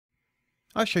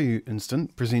iShowU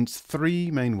Instant presents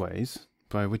three main ways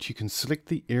by which you can select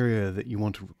the area that you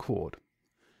want to record: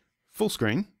 full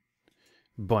screen,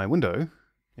 by window,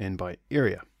 and by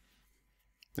area.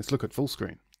 Let's look at full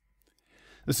screen.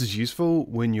 This is useful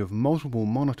when you have multiple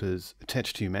monitors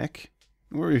attached to your Mac,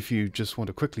 or if you just want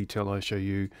to quickly tell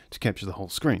iShowU to capture the whole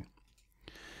screen.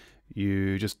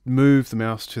 You just move the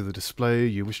mouse to the display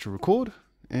you wish to record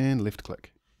and left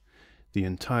click. The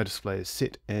entire display is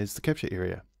set as the capture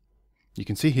area. You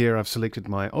can see here I've selected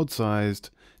my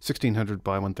odd-sized 1600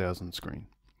 by 1000 screen.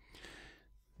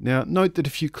 Now note that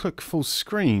if you click full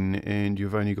screen and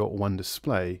you've only got one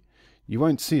display, you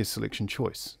won't see a selection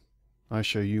choice.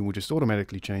 iShowU will just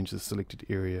automatically change the selected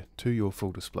area to your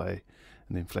full display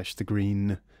and then flash the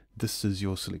green "This is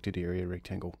your selected area"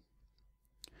 rectangle.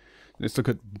 Let's look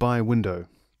at by window.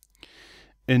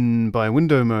 In by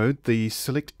window mode, the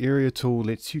select area tool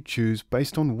lets you choose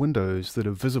based on windows that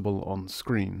are visible on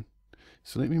screen.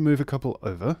 So let me move a couple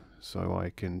over so I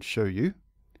can show you.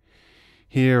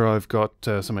 Here I've got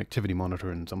some activity monitor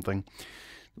and something.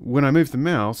 When I move the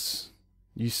mouse,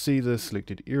 you see the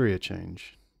selected area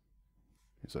change.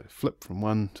 As I flip from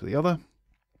one to the other,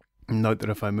 note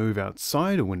that if I move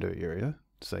outside a window area,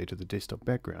 say to the desktop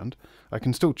background, I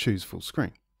can still choose full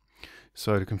screen.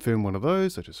 So to confirm one of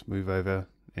those, I just move over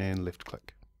and left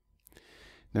click.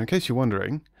 Now in case you're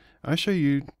wondering,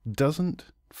 iShowU doesn't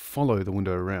follow the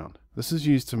window around. This is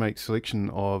used to make selection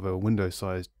of a window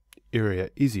sized area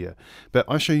easier, but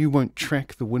iShowU won't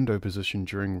track the window position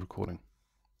during recording.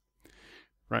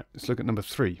 Right, let's look at number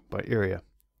 3, by area.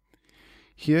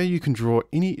 Here you can draw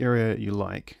any area you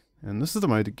like, and this is the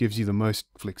mode that gives you the most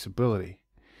flexibility.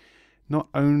 Not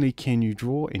only can you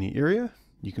draw any area,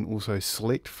 you can also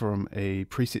select from a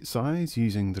preset size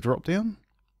using the drop down.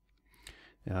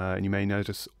 And you may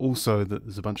notice also that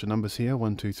there's a bunch of numbers here,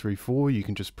 1, 2, 3, 4. You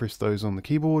can just press those on the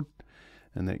keyboard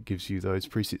and that gives you those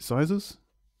preset sizes.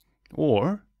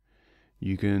 Or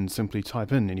you can simply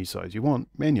type in any size you want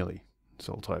manually.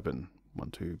 So I'll type in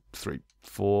 1, 2, 3,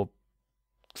 4,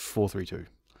 4, 3, 2.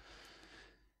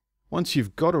 Once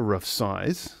you've got a rough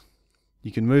size,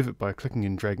 you can move it by clicking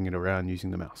and dragging it around using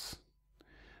the mouse.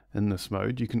 In this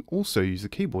mode, you can also use the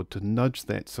keyboard to nudge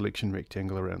that selection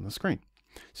rectangle around the screen.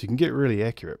 So you can get really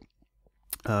accurate.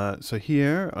 So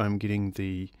here I'm getting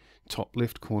the top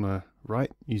left corner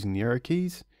right using the arrow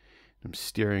keys. I'm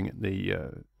staring at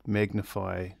the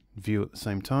magnify view at the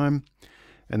same time.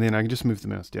 And then I can just move the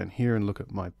mouse down here and look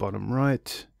at my bottom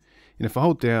right. And if I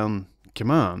hold down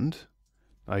Command,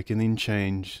 I can then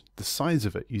change the size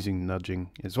of it using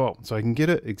nudging as well. So I can get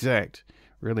it exact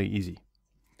really easy.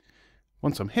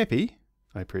 Once I'm happy,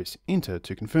 I press Enter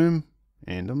to confirm,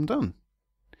 and I'm done.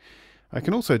 I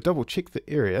can also double check the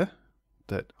area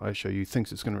that iShowU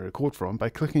thinks it's going to record from by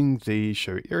clicking the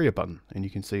Show Area button, and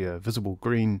you can see a visible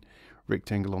green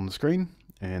rectangle on the screen,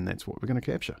 and that's what we're going to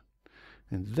capture.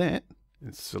 And that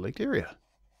is Select Area.